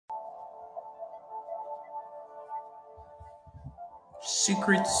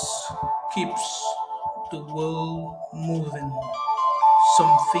Secrets keeps the world moving.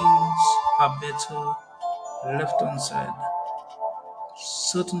 Some things are better left unsaid.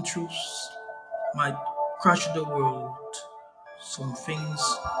 Certain truths might crash the world. Some things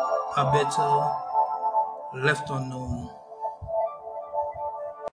are better left unknown.